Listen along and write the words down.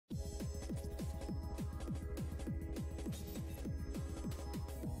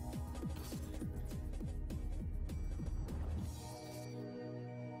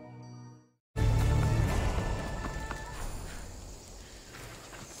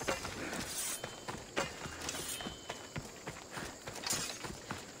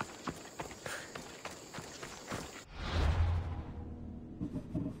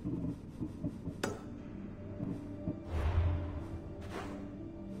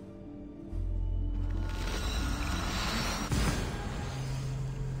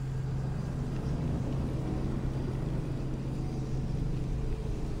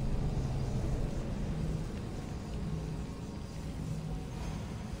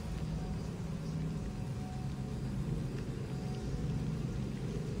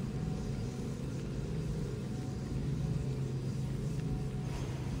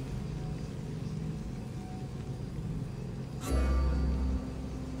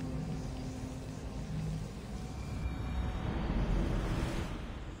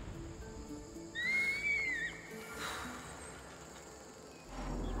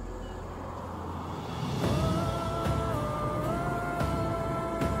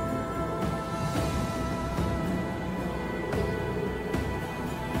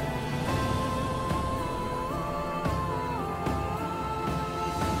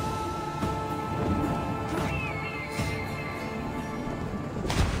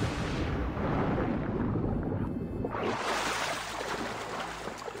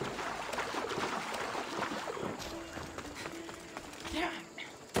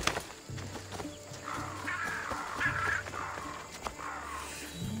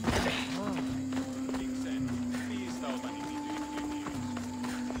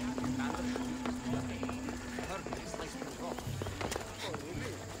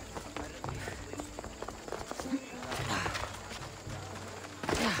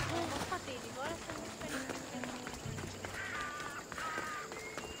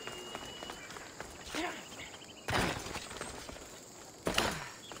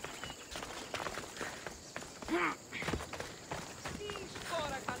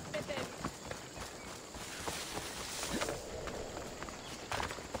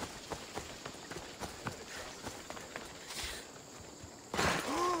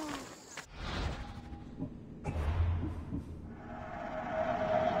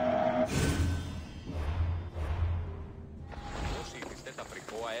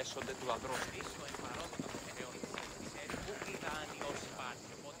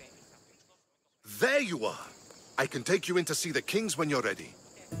There you are! I can take you in to see the kings when you're ready.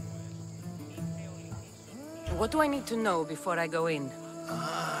 What do I need to know before I go in?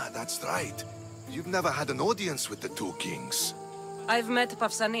 Ah, that's right. You've never had an audience with the two kings. I've met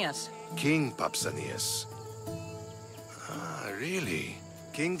Pausanias. King Pausanias. Ah, really?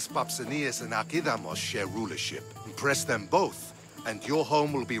 Kings Pausanias and Archidamos share rulership. Impress them both, and your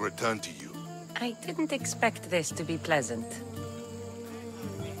home will be returned to you. I didn't expect this to be pleasant.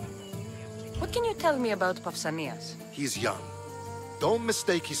 What can you tell me about Pausanias? He's young. Don't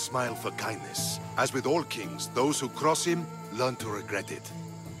mistake his smile for kindness. As with all kings, those who cross him learn to regret it.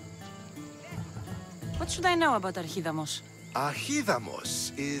 What should I know about Archidamos?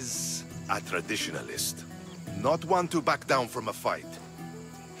 Archidamos is a traditionalist. Not one to back down from a fight.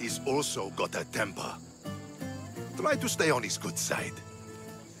 He's also got a temper. Try to stay on his good side.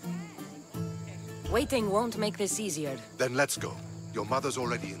 Waiting won't make this easier. Then let's go. Your mother's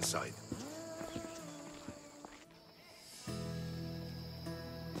already inside.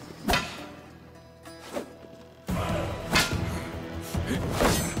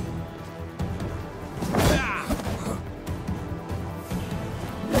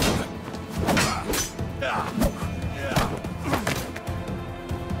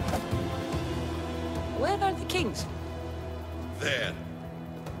 Where are the kings? There.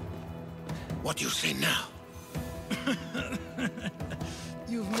 What do you say now?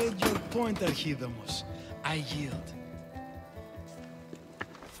 You've made your point, Archidamos. I yield.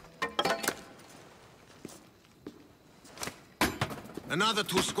 Another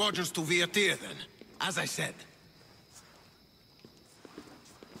 2 squadrons to Viatir, then. As I said.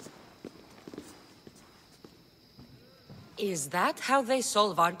 Is that how they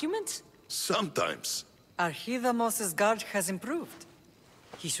solve arguments? Sometimes. Archidamos' guard has improved.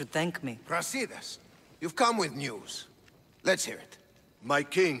 He should thank me. Brasidas, you've come with news. Let's hear it. My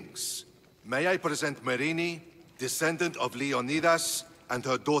kings, may I present Merini, descendant of Leonidas, and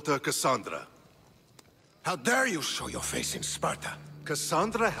her daughter Cassandra. How dare you show your face in Sparta?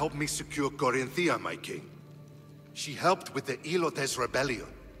 Cassandra helped me secure Corinthia, my king. She helped with the Elotes rebellion.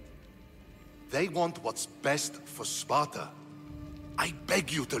 They want what's best for Sparta. I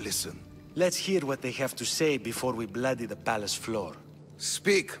beg you to listen. Let's hear what they have to say before we bloody the palace floor.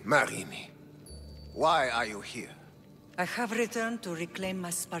 Speak, Marini. Why are you here? I have returned to reclaim my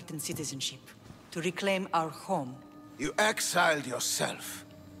Spartan citizenship, to reclaim our home. You exiled yourself.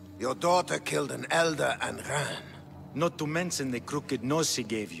 Your daughter killed an elder and ran. Not to mention the crooked nose she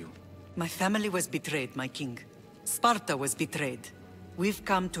gave you. My family was betrayed, my king. Sparta was betrayed. We've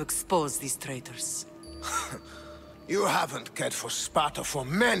come to expose these traitors. You haven't cared for Sparta for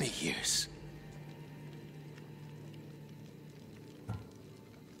many years.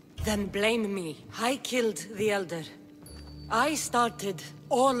 Then blame me. I killed the Elder. I started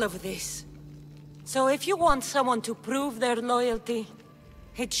all of this. So if you want someone to prove their loyalty,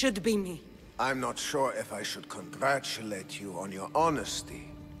 it should be me. I'm not sure if I should congratulate you on your honesty,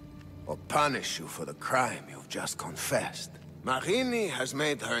 or punish you for the crime you've just confessed. Marini has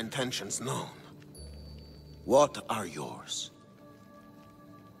made her intentions known. What are yours?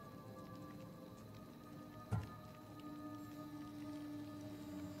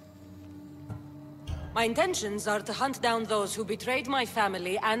 My intentions are to hunt down those who betrayed my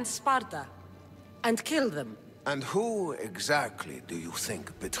family and Sparta, and kill them. And who exactly do you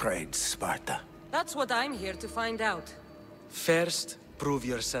think betrayed Sparta? That's what I'm here to find out. First, prove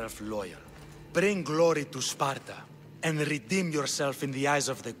yourself loyal. Bring glory to Sparta, and redeem yourself in the eyes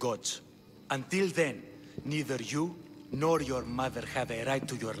of the gods. Until then, neither you nor your mother have a right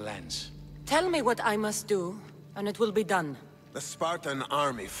to your lands. Tell me what I must do, and it will be done. The Spartan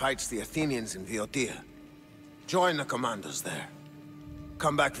army fights the Athenians in Viotia. Join the commandos there.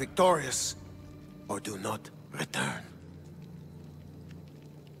 Come back victorious, or do not return.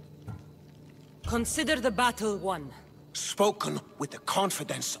 Consider the battle won. Spoken with the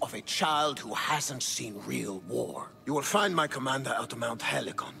confidence of a child who hasn't seen real war. You will find my commander out of Mount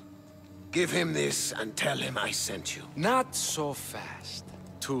Helicon. Give him this and tell him I sent you. Not so fast.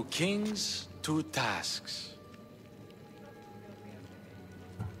 2 kings, 2 tasks.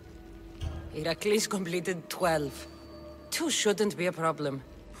 Heracles completed 12. 2 shouldn't be a problem.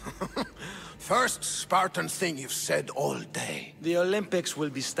 First Spartan thing you've said all day. The Olympics will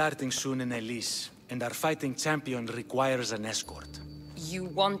be starting soon in Elise, and our fighting champion requires an escort. You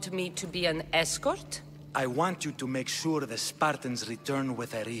want me to be an escort? I want you to make sure the Spartans return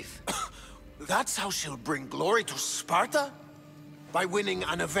with a wreath. That's how she'll bring glory to Sparta? By winning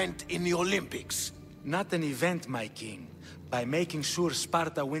an event in the Olympics? Not an event, my king. By making sure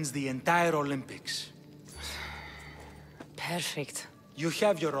Sparta wins the entire Olympics. Perfect. You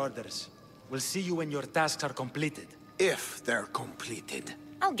have your orders. We'll see you when your tasks are completed. If they're completed.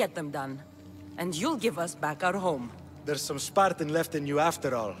 I'll get them done. And you'll give us back our home. There's some Spartan left in you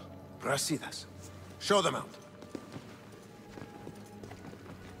after all. Brasidas. Show them out.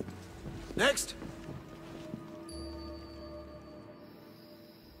 Next!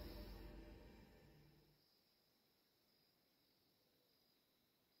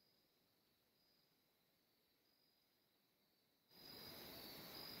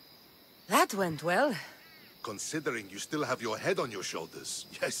 That went well. Considering you still have your head on your shoulders,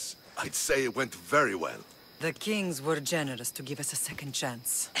 yes, I'd say it went very well. The kings were generous to give us a second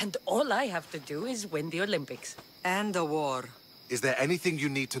chance. And all I have to do is win the Olympics. And a war. Is there anything you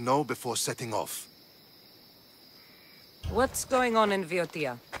need to know before setting off? What's going on in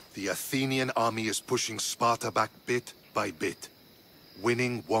Viotia? The Athenian army is pushing Sparta back bit by bit.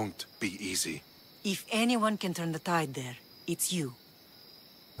 Winning won't be easy. If anyone can turn the tide there, it's you.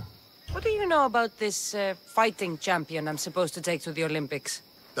 What do you know about this fighting champion I'm supposed to take to the Olympics?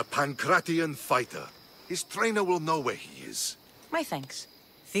 The Pancratian fighter. His trainer will know where he is. My thanks.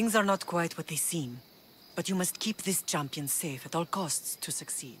 Things are not quite what they seem, but you must keep this champion safe at all costs to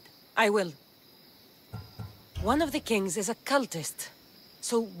succeed. I will. One of the kings is a cultist,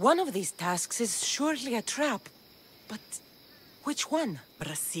 so one of these tasks is surely a trap. But which one?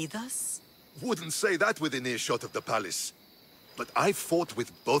 Brasidas? Wouldn't say that within earshot of the palace. But I fought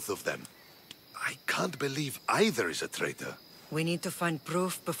with both of them. I can't believe either is a traitor. We need to find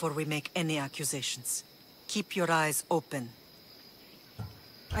proof before we make any accusations. Keep your eyes open.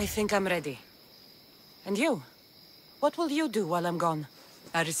 I think I'm ready. And you? What will you do while I'm gone?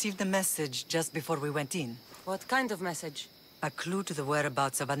 I received a message just before we went in. What kind of message? A clue to the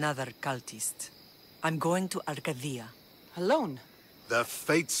whereabouts of another cultist. I'm going to Arcadia. Alone? The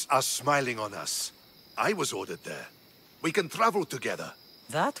fates are smiling on us. I was ordered there. We can travel together.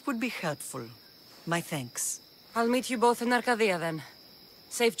 That would be helpful. My thanks. I'll meet you both in Arcadia then.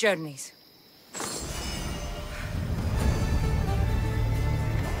 Safe journeys.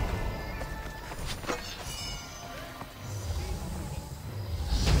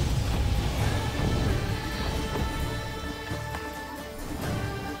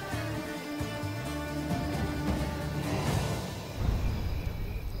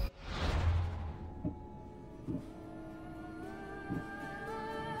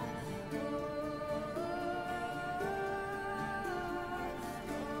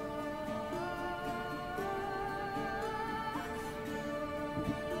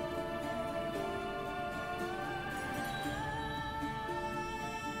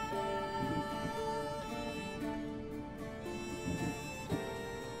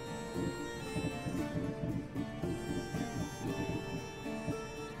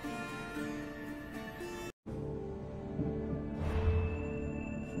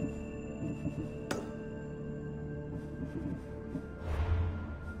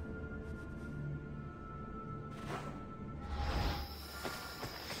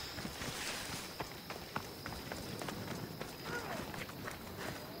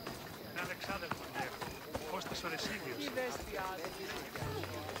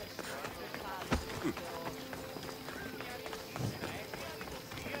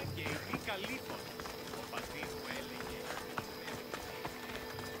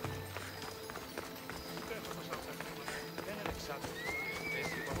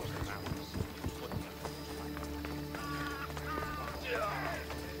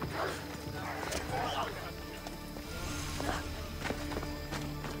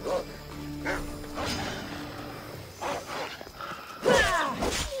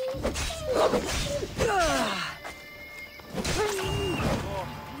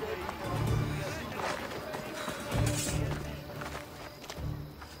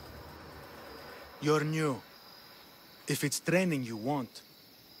 You're new. If it's training you want,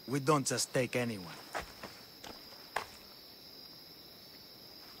 we don't just take anyone.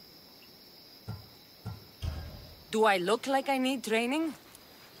 Do I look like I need training?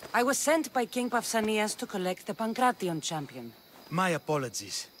 I was sent by King Pausanias to collect the Pancration champion. My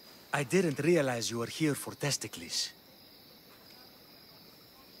apologies. I didn't realize you were here for Testikles.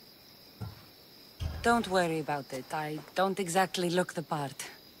 Don't worry about it. I don't exactly look the part.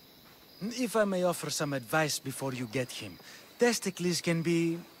 If I may offer some advice before you get him, Testikles can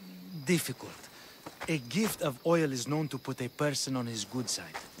be difficult. A gift of oil is known to put a person on his good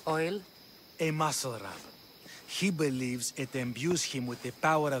side. Oil? A muscle rub. He believes it imbues him with the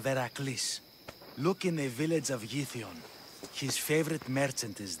power of Heracles. Look in the village of Yithion. His favorite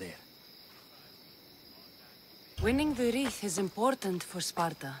merchant is there. Winning the wreath is important for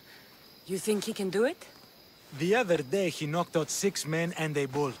Sparta. You think he can do it? The other day he knocked out 6 men and a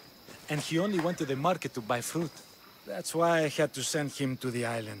bull. And he only went to the market to buy fruit. That's why I had to send him to the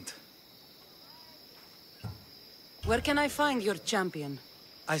island. Where can I find your champion?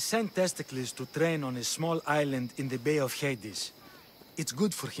 I sent Testikles to train on a small island in the Bay of Hades. It's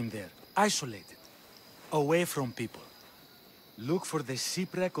good for him there, isolated, away from people. Look for the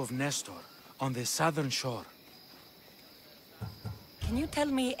shipwreck of Nestor on the southern shore. Can you tell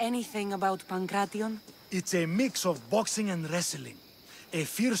me anything about Pancration? It's a mix of boxing and wrestling. A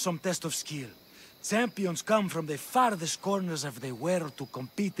fearsome test of skill. Champions come from the farthest corners of the world to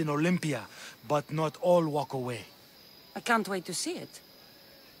compete in Olympia, but not all walk away. I can't wait to see it.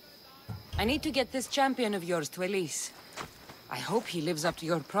 I need to get this champion of yours to Elise. I hope he lives up to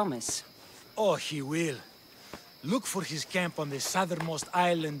your promise. Oh, he will. Look for his camp on the southernmost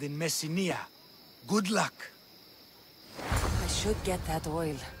island in Messenia. Good luck. I should get that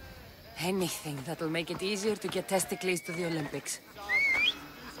oil. Anything that'll make it easier to get Testikles to the Olympics.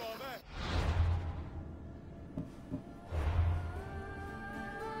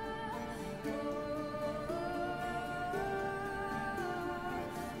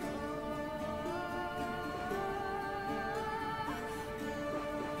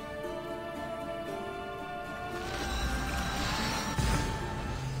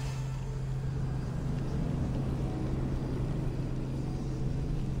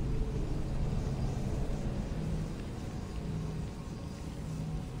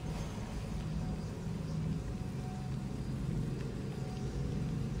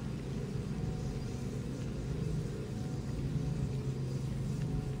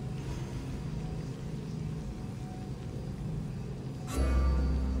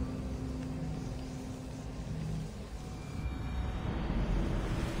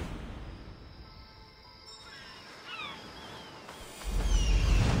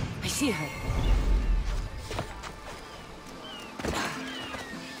 I see her.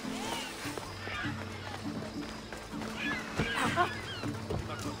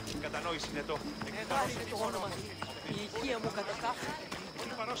 Κατανόηση είναι το. Το όνομα του. Η οικία μου κατακάφτει.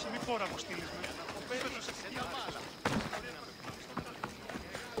 Πολύ παρόσιμη φόρα μου στείλεις με.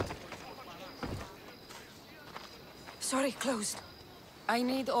 Sorry, closed. I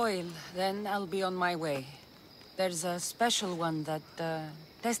need oil, then I'll be on my way. There's a special one that,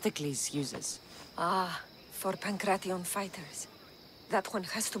 Testikles uses. Ah, for Pancration fighters. That one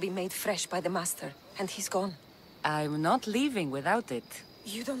has to be made fresh by the master, and he's gone. I'm not leaving without it.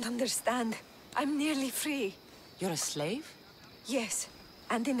 You don't understand. I'm nearly free. You're a slave? Yes,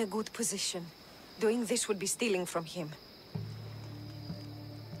 and in a good position. Doing this would be stealing from him.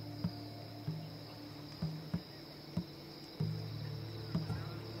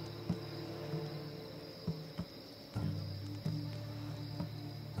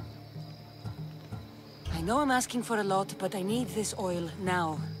 I know I'm asking for a lot, but I need this oil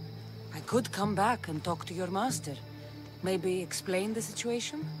now. I could come back and talk to your master. Maybe explain the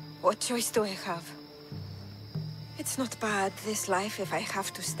situation? What choice do I have? It's not bad, this life, if I have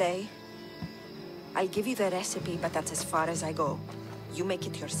to stay. I'll give you the recipe, but that's as far as I go. You make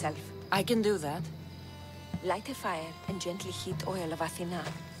it yourself. I can do that. Light a fire and gently heat oil of Athena.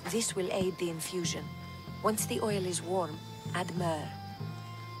 This will aid the infusion. Once the oil is warm, add myrrh.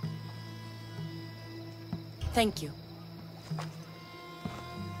 Thank you.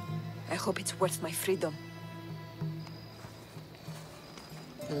 I hope it's worth my freedom.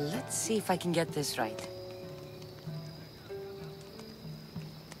 Let's see if I can get this right.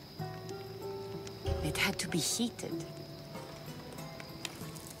 It had to be heated.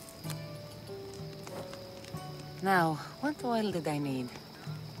 Now, what oil did I need?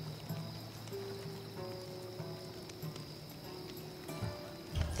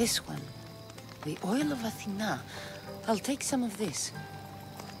 This one. The oil of Athena. I'll take some of this.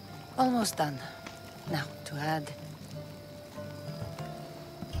 Almost done. Now, to add...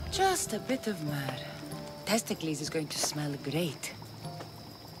 just a bit of myrrh. Testikles is going to smell great.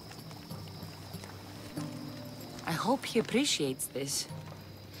 I hope he appreciates this.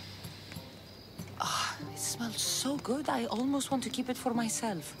 Ah, it smells so good, I almost want to keep it for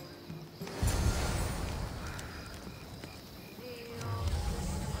myself.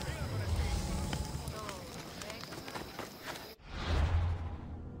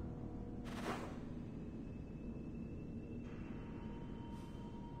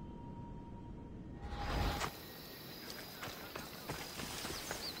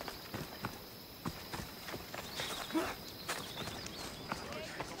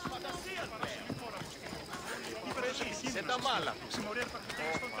 Σε τα μάλα. Συμμορία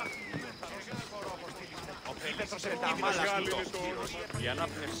επίθεσος επίτηδος Γάλλου είναι το όνομα. Η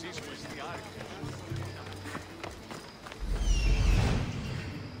ανάπνευσής μου εστιάζει.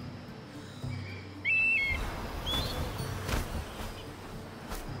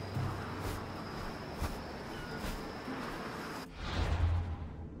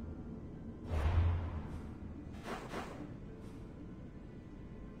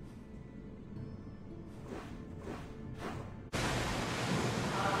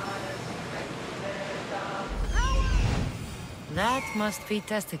 That must be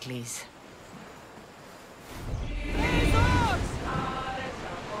Testikles.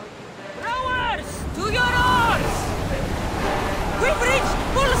 Rowers! To your oars! We've reached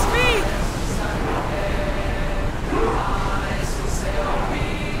full speed!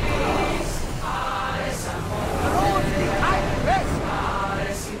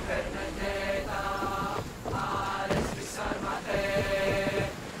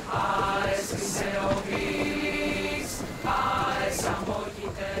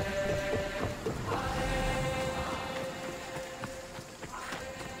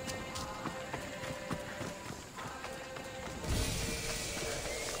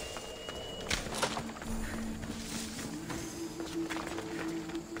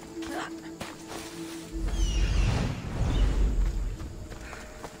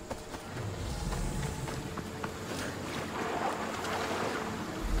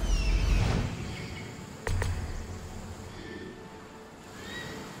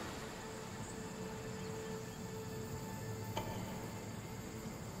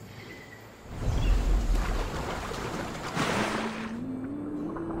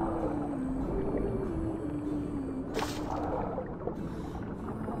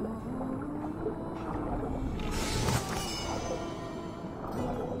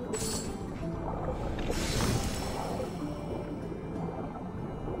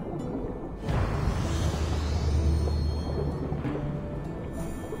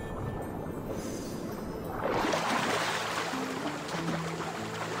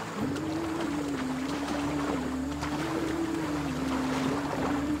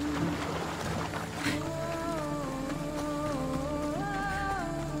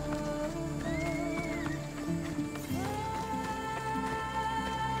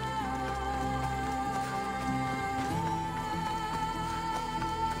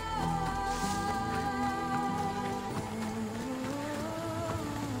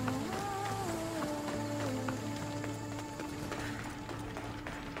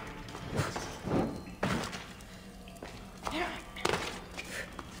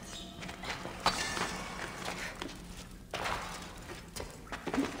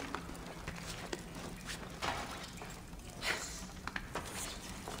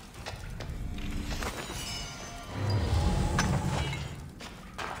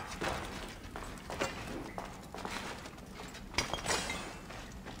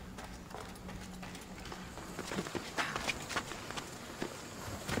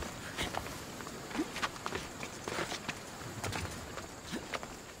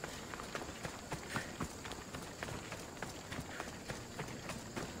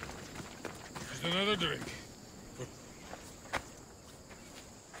 Another drink.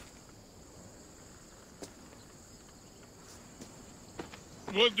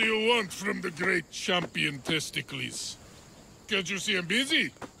 What do you want from the great champion Testikles? Can't you see I'm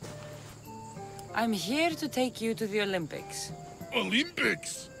busy? I'm here to take you to the Olympics.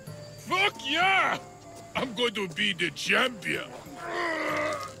 Olympics? Fuck yeah! I'm going to be the champion.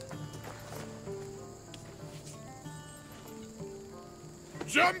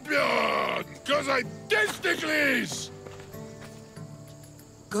 Champion! Cause I Testikles!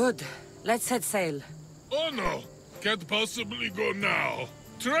 Good. Let's set sail. Oh no, can't possibly go now.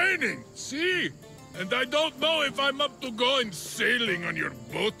 Training, see? And I don't know if I'm up to going sailing on your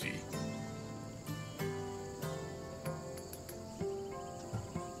boaty.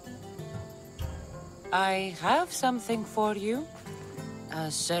 I have something for you. A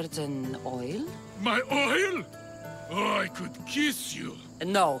certain oil? My oil? Oh, I could kiss you.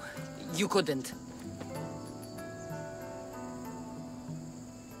 No, you couldn't.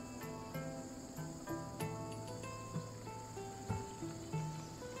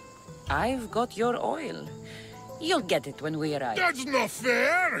 I've got your oil. You'll get it when we arrive. That's not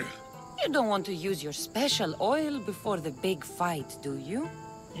fair! You don't want to use your special oil before the big fight, do you?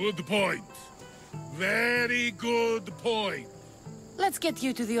 Good point. Very good point. Let's get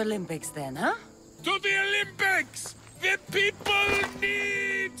you to the Olympics then, huh? To the Olympics! The people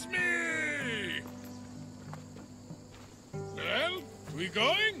need me! Well, we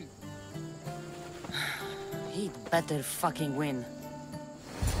going? He'd better fucking win.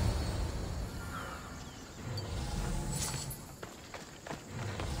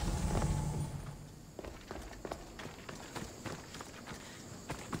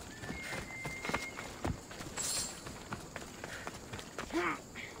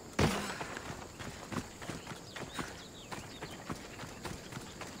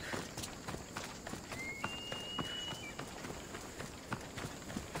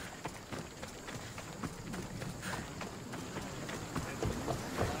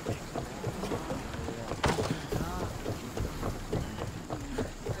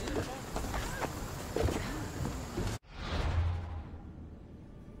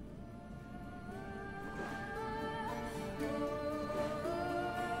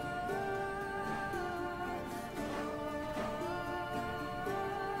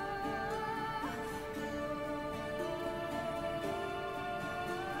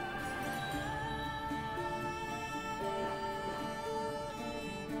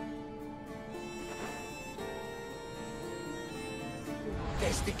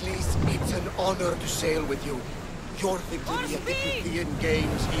 Testikles, it's an honor to sail with you. Your victory at the Pythian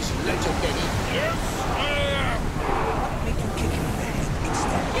Games is legendary. Yes, I am! What made you kick him in the head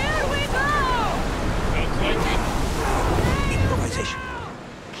instead? Here we go! Sounds like it. Improvisation.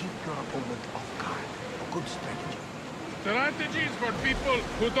 Keep your opponent off guard. A good strategy. Strategies for people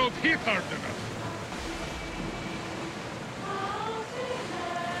who don't hit hard enough.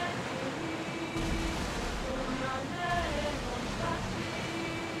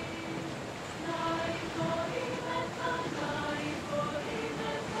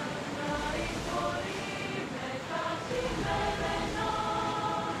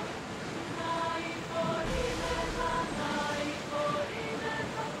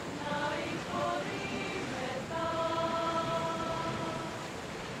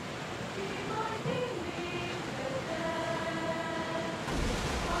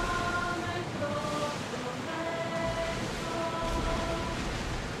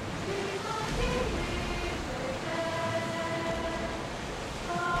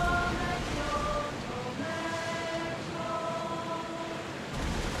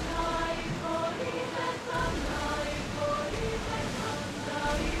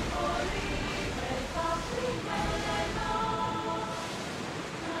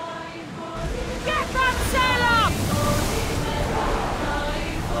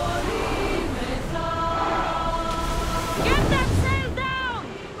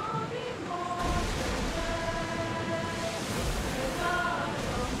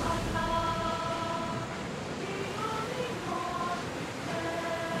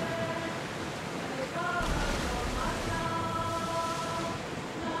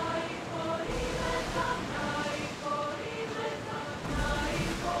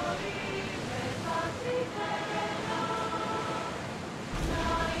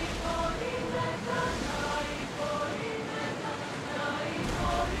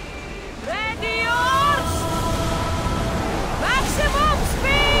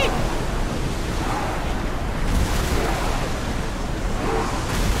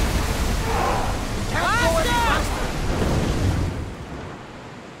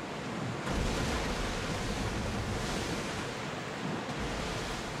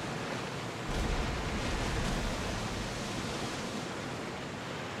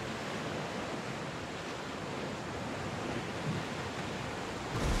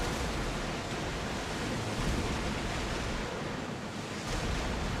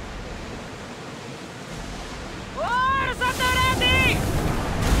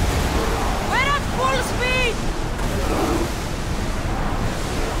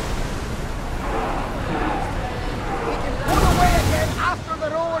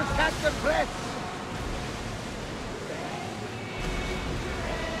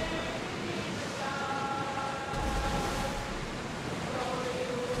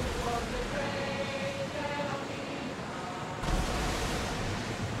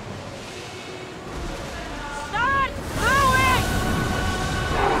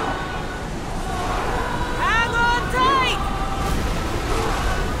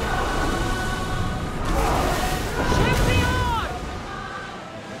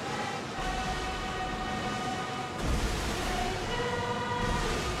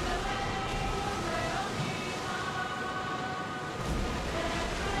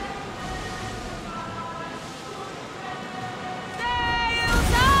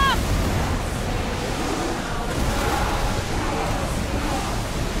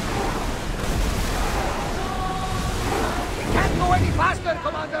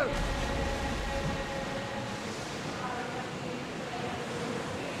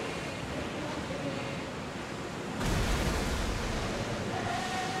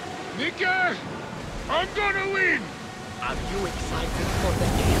 Nika! I'm gonna win! Are you excited for the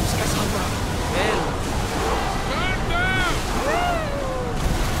games, Cassandra? Well, Stand down!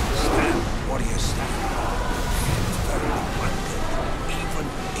 Stand, warrior, stand. Very wanted, even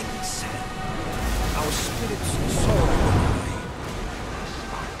in sand. Our spirits soar on high.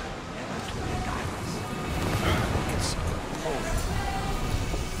 Sparta never truly dies. It's a poem.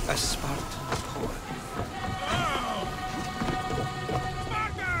 A Spartan poem.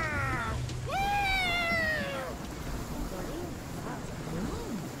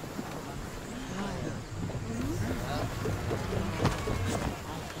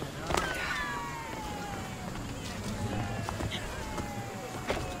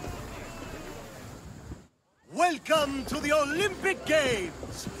 Welcome to the Olympic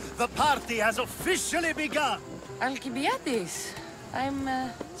Games! The party has officially begun! Alcibiades, I'm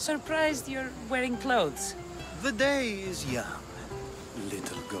surprised you're wearing clothes. The day is young,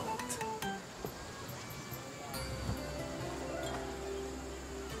 little goat.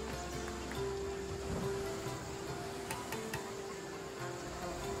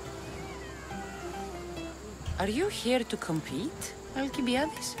 Are you here to compete,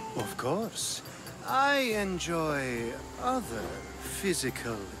 Alcibiades? Of course. I enjoy other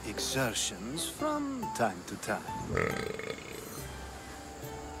physical exertions from time to time.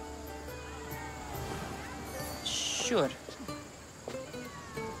 Sure.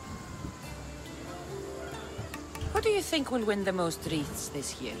 Who do you think will win the most wreaths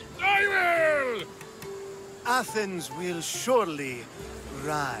this year? I will! Athens will surely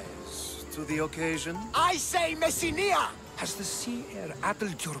rise to the occasion. I say Messinia! Has the sea air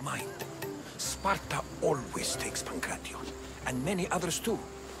addled your mind? Sparta always takes Pancration, and many others too.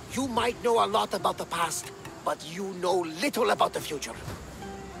 You might know a lot about the past, but you know little about the future.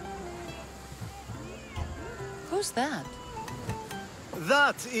 Who's that?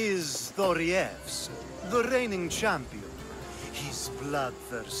 That is Thorievs, the reigning champion. He's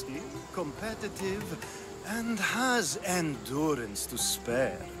bloodthirsty, competitive, and has endurance to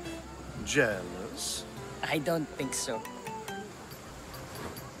spare. Jealous? I don't think so.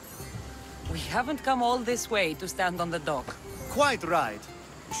 We haven't come all this way to stand on the dock. Quite right.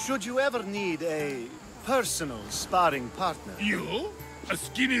 Should you ever need a personal sparring partner... You? A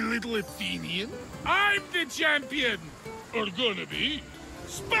skinny little Athenian? I'm the champion! Or gonna be.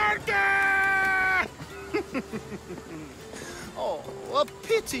 Sparta! Oh, a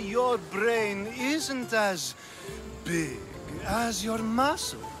pity your brain isn't as big as your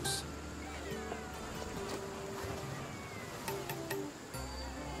muscles.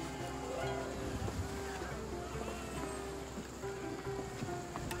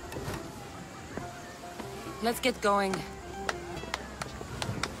 Let's get going.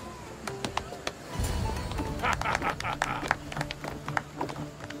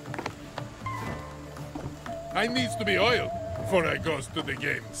 I needs to be oiled before I goes to the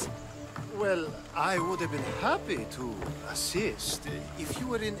games. Well, I would have been happy to assist if you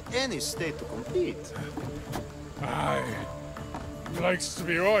were in any state to compete. I likes to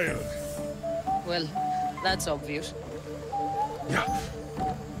be oiled. Well, that's obvious. Yeah.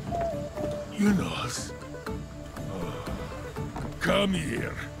 You know us. Come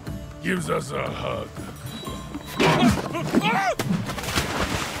here. Gives us a hug.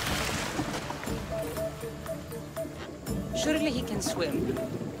 Surely he can swim.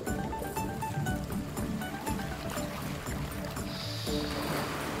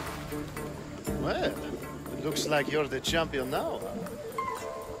 Well, it looks like you're the champion now.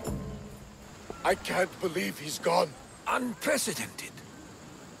 I can't believe he's gone. Unprecedented.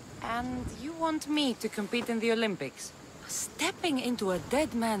 And you want me to compete in the Olympics? Stepping into a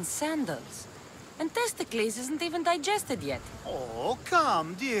dead man's sandals. And Testikles isn't even digested yet. Oh,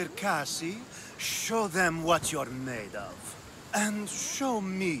 come, dear Cassie. Show them what you're made of. And show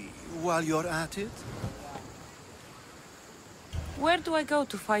me while you're at it. Where do I go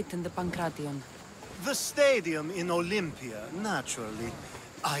to fight in the Pancration? The stadium in Olympia, naturally.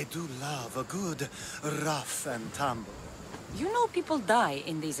 I do love a good rough and tumble. You know people die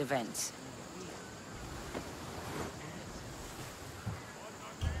in these events.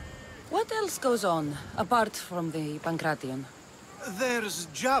 What else goes on, apart from the Pancration? There's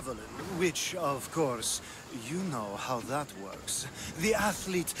javelin, which, of course, you know how that works. The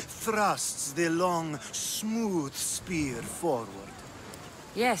athlete thrusts the long, smooth spear forward.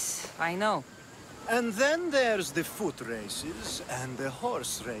 Yes, I know. And then there's the foot races and the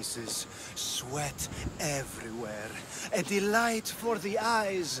horse races. Sweat everywhere. A delight for the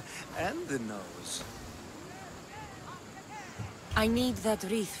eyes and the nose. I need that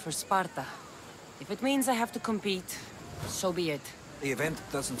wreath for Sparta. If it means I have to compete, so be it. The event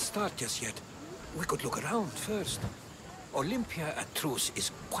doesn't start just yet. We could look around first. Olympia at truce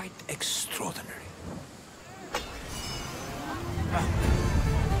is quite extraordinary.